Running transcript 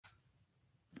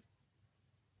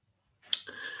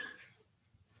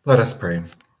Let us pray.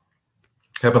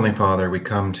 Heavenly Father, we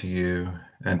come to you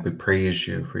and we praise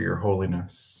you for your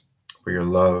holiness, for your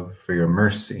love, for your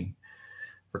mercy,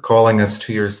 for calling us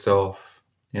to yourself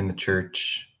in the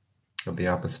Church of the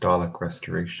Apostolic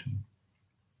Restoration.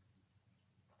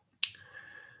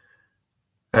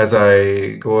 As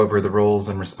I go over the roles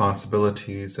and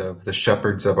responsibilities of the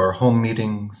shepherds of our home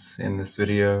meetings in this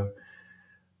video,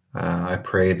 I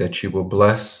pray that you will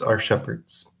bless our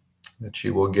shepherds, that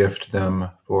you will gift them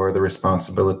for the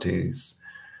responsibilities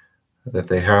that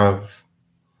they have,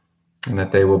 and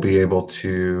that they will be able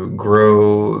to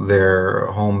grow their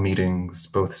home meetings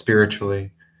both spiritually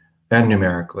and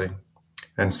numerically,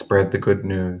 and spread the good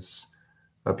news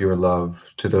of your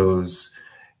love to those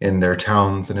in their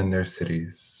towns and in their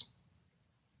cities.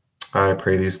 I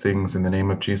pray these things in the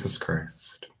name of Jesus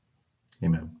Christ.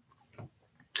 Amen.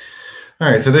 All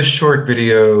right, so this short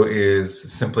video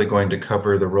is simply going to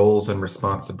cover the roles and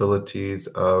responsibilities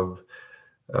of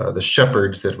the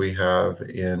shepherds that we have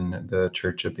in the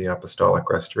Church of the Apostolic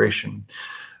Restoration.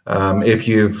 If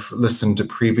you've listened to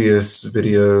previous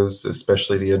videos,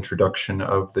 especially the introduction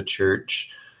of the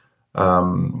church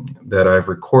that I've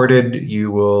recorded, you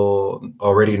will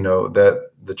already know that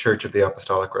the Church of the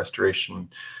Apostolic Restoration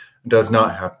does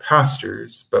not have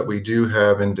pastors, but we do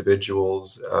have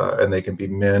individuals, and they can be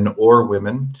men or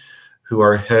women, who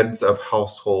are heads of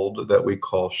household that we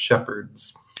call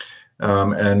shepherds.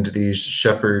 And these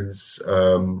shepherds,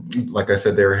 like I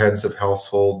said, they're heads of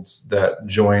households that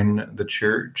join the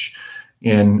church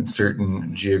in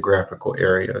certain geographical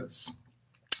areas.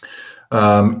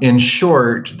 In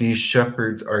short, these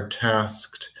shepherds are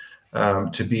tasked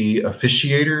to be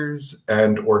officiators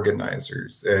and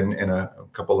organizers. And in a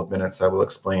couple of minutes, I will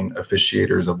explain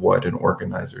officiators of what and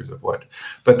organizers of what.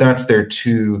 But that's their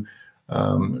two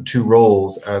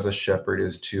roles as a shepherd,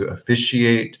 is to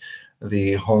officiate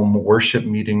the home worship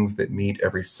meetings that meet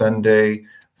every Sunday,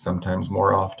 sometimes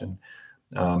more often,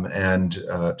 and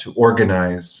to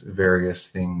organize various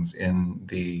things in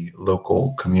the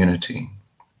local community.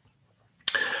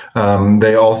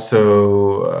 They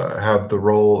also have the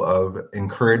role of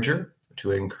encourager,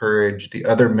 to encourage the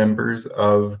other members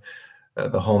of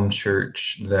the home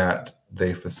church that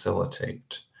they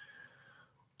facilitate.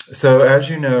 So as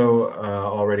you know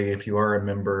already, if you are a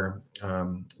member,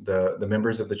 the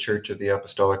members of the Church of the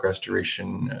Apostolic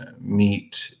Restoration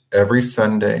meet every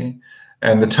Sunday,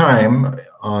 and the time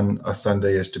on a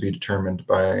Sunday is to be determined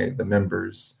by the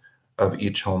members of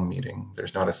each home meeting.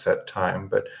 There's not a set time,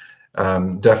 but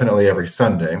definitely every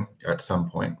Sunday at some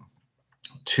point,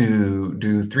 to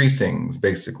do three things,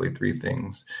 basically three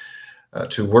things: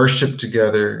 to worship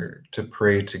together, to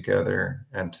pray together,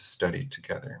 and to study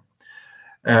together.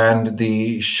 And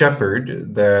the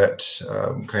shepherd that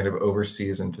kind of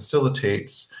oversees and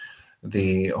facilitates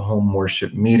the home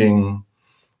worship meeting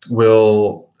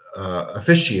will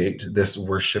officiate this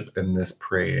worship and this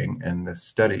praying and this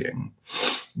studying.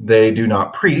 They do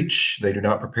not preach, they do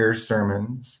not prepare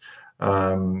sermons,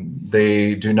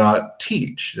 they do not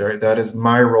teach. Right? That is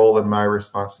my role and my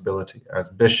responsibility as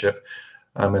bishop,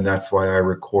 and that's why I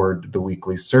record the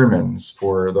weekly sermons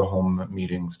for the home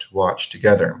meetings to watch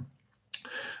together.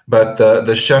 But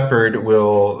the shepherd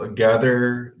will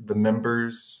gather the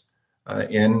members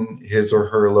in his or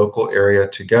her local area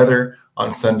together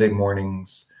on Sunday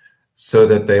mornings so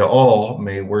that they all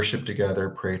may worship together,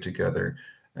 pray together,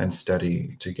 and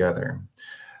study together.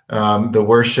 The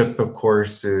worship, of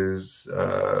course, is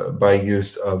by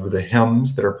use of the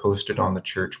hymns that are posted on the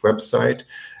church website,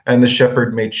 and the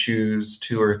shepherd may choose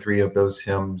 2 or 3 of those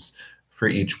hymns for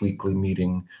each weekly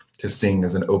meeting to sing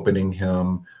as an opening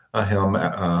hymn, a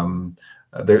hymn.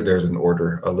 There's an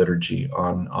order, a liturgy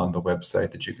on the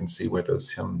website that you can see where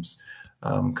those hymns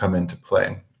come into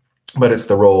play. But it's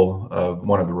the role of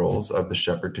one of the roles of the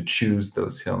shepherd to choose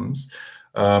those hymns,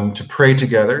 to pray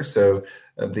together. So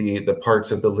the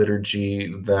parts of the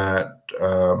liturgy that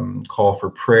call for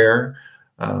prayer,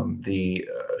 the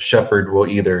shepherd will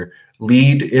either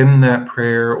lead in that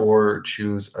prayer or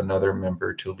choose another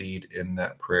member to lead in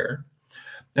that prayer,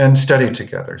 and study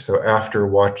together. So after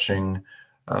watching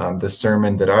the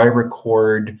sermon that I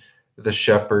record, the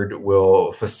shepherd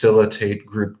will facilitate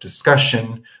group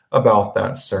discussion about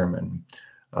that sermon,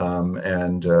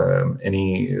 and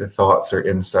any thoughts or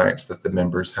insights that the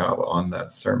members have on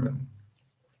that sermon.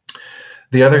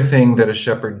 The other thing that a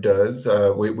shepherd does,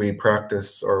 we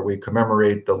practice, or we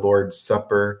commemorate the Lord's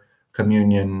Supper,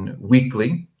 communion,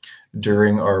 weekly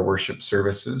during our worship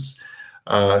services.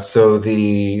 So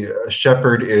the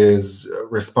shepherd is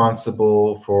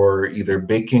responsible for either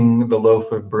baking the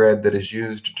loaf of bread that is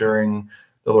used during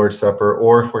the Lord's Supper,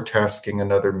 or for tasking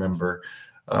another member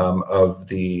of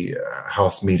the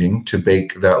house meeting to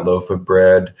bake that loaf of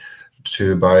bread,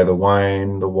 to buy the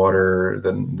wine, the water,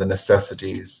 the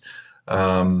necessities,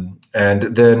 and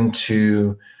then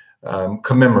to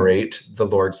commemorate the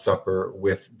Lord's Supper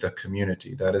with the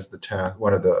community. That is the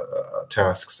one of the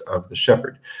tasks of the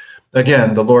shepherd.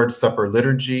 Again, the Lord's Supper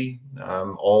liturgy,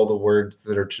 all the words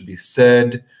that are to be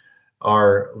said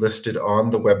are listed on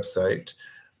the website.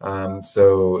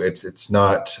 So it's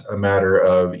not a matter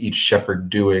of each shepherd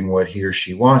doing what he or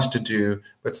she wants to do,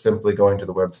 but simply going to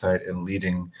the website and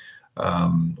leading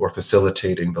or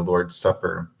facilitating the Lord's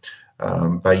Supper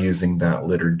by using that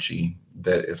liturgy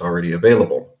that is already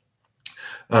available.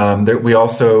 We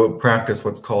also practice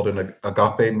what's called an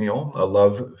agape meal, a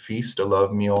love feast, a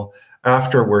love meal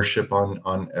after worship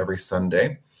on every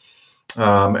Sunday.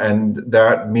 And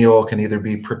that meal can either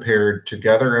be prepared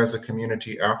together as a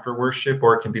community after worship,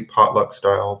 or it can be potluck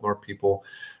style, where people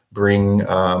bring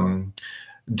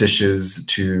dishes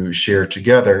to share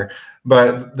together.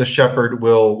 But the shepherd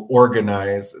will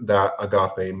organize that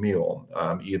agape meal,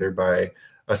 either by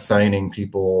assigning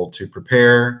people to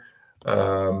prepare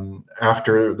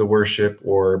after the worship,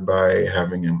 or by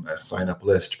having a sign-up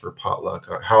list for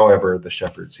potluck. However the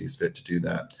shepherd sees fit to do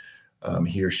that,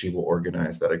 he or she will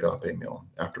organize that agape meal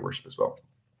after worship as well.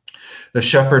 The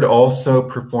shepherd also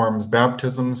performs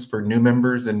baptisms for new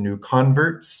members and new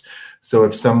converts. So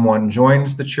if someone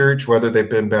joins the church, whether they've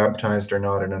been baptized or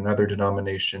not in another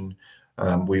denomination,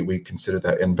 we consider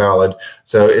that invalid.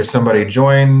 So if somebody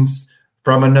joins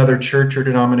from another church or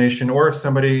denomination, or if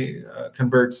somebody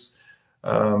converts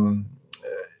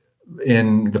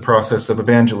in the process of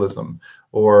evangelism,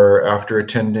 or after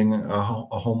attending a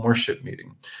home worship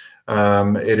meeting,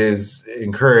 it is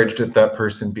encouraged that that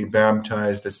person be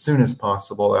baptized as soon as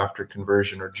possible after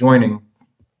conversion or joining.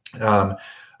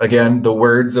 Again, the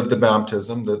words of the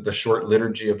baptism, the short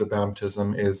liturgy of the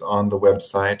baptism, is on the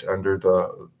website under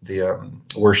the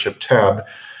worship tab.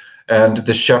 And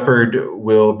the shepherd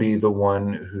will be the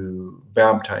one who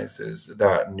baptizes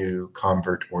that new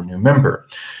convert or new member.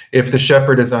 If the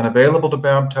shepherd is unavailable to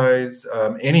baptize,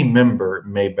 any member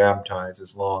may baptize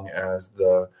as long as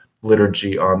the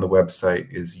liturgy on the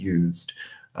website is used.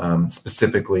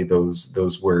 Specifically,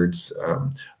 those words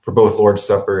for both Lord's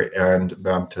Supper and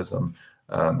baptism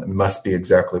must be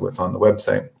exactly what's on the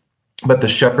website. But the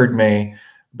shepherd may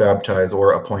baptize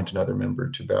or appoint another member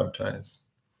to baptize.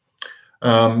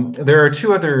 There are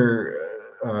two other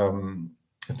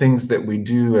things that we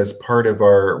do as part of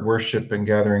our worship and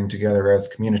gathering together as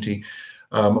community.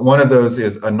 One of those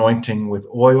is anointing with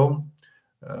oil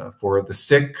for the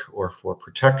sick or for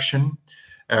protection.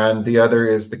 And the other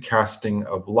is the casting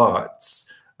of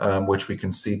lots, which we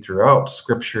can see throughout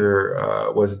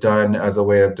Scripture was done as a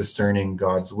way of discerning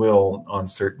God's will on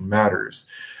certain matters.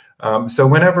 So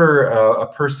whenever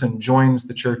a person joins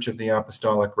the Church of the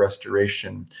Apostolic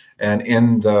Restoration, and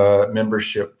in the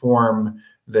membership form,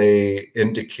 they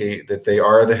indicate that they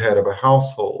are the head of a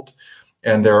household,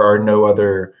 and there are no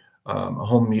other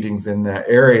home meetings in that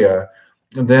area,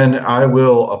 then I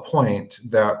will appoint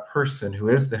that person who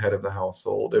is the head of the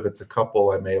household. If it's a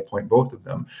couple, I may appoint both of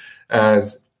them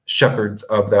as shepherds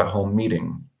of that home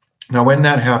meeting. Now, when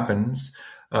that happens,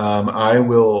 I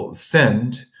will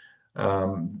send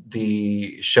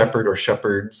the shepherd or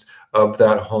shepherds of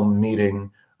that home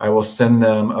meeting, I will send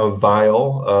them a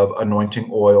vial of anointing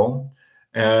oil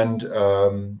and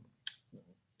the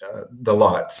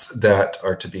lots that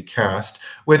are to be cast,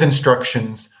 with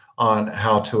instructions on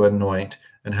how to anoint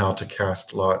and how to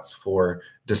cast lots for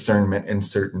discernment in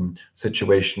certain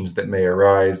situations that may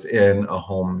arise in a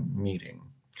home meeting.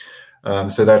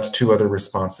 So that's two other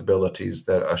responsibilities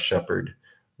that a shepherd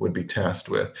would be tasked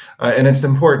with. And it's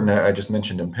important, I just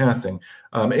mentioned in passing,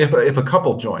 if a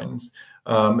couple joins,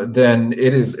 then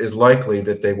it is likely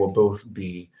that they will both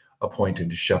be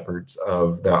appointed shepherds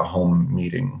of that home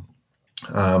meeting.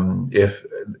 If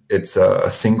it's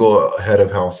a single head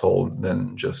of household,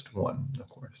 then just one, of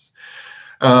course.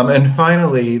 And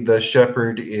finally, the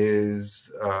shepherd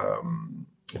is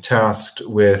tasked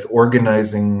with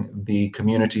organizing the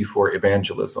community for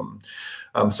evangelism.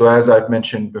 So as I've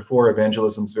mentioned before,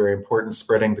 evangelism is very important,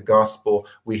 spreading the gospel.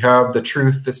 We have the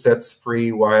truth that sets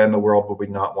free. Why in the world would we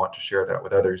not want to share that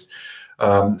with others?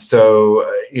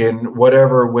 So in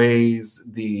whatever ways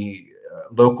the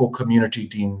local community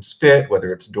deems fit,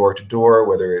 whether it's door to door,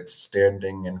 whether it's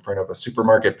standing in front of a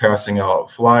supermarket passing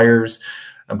out flyers.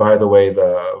 And by the way,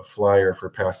 the flyer for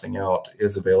passing out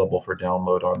is available for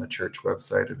download on the church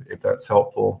website if that's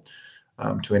helpful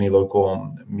to any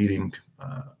local meeting,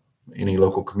 any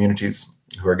local communities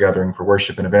who are gathering for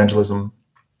worship and evangelism.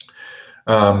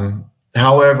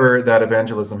 However that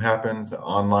evangelism happens,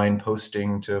 online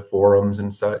posting to forums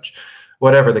and such,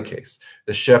 whatever the case,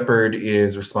 the shepherd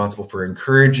is responsible for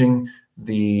encouraging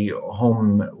the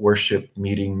home worship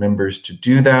meeting members to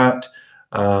do that,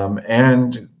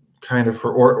 and kind of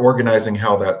for organizing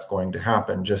how that's going to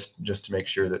happen, just to make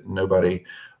sure that nobody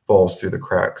falls through the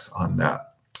cracks on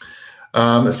that.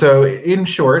 So in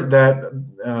short, that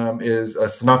is a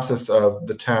synopsis of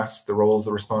the tasks, the roles,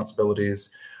 the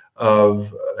responsibilities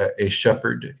of a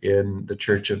shepherd in the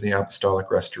Church of the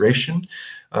Apostolic Restoration.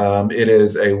 It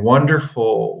is a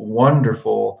wonderful,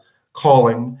 wonderful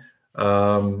calling.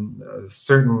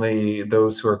 Certainly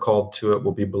those who are called to it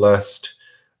will be blessed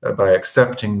by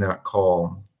accepting that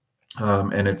call.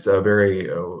 And it's a very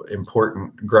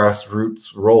important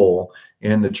grassroots role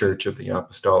in the Church of the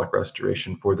Apostolic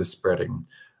Restoration for the spreading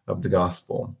of the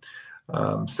gospel.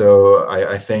 So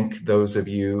I thank those of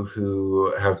you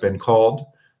who have been called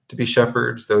to be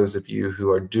shepherds, those of you who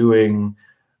are doing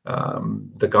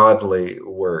the godly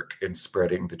work in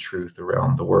spreading the truth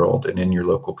around the world and in your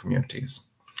local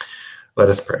communities. Let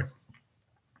us pray.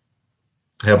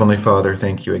 Heavenly Father,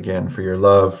 thank you again for your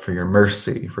love, for your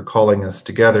mercy, for calling us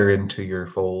together into your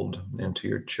fold, into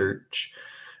your church,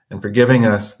 and for giving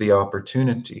us the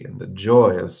opportunity and the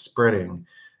joy of spreading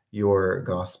your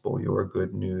gospel, your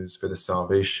good news for the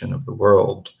salvation of the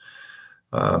world.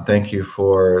 Thank you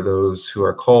for those who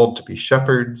are called to be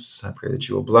shepherds. I pray that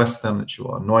you will bless them, that you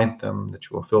will anoint them, that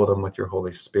you will fill them with your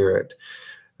Holy Spirit,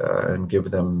 and give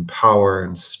them power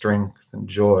and strength and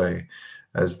joy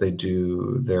as they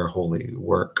do their holy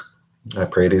work. I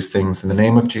pray these things in the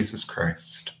name of Jesus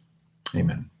Christ.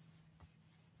 Amen.